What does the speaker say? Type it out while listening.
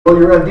Well,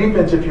 you're on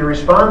defense if you're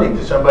responding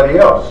to somebody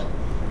else.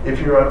 If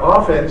you're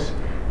on offense,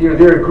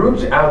 there are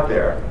groups out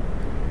there,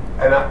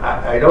 and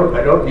I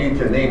don't need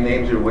to name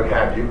names or what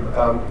have you.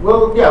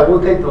 Well, yeah,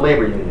 we'll take the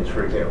labor unions,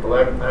 for example.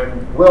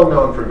 I'm well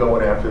known for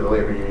going after the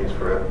labor unions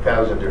for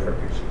 1,000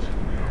 different reasons.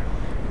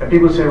 And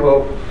people say,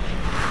 well,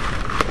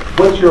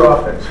 what's your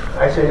offense?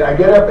 I say, I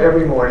get up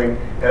every morning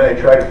and I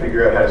try to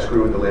figure out how to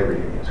screw with the labor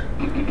unions.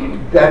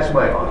 That's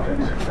my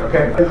offense,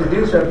 okay? To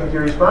do something, to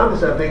respond to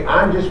something,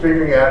 I'm just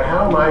figuring out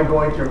how am I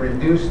going to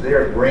reduce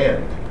their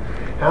brand?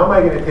 How am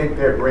I going to take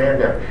their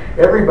brand down?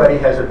 Everybody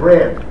has a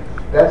brand.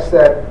 That's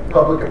that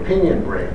public opinion brand.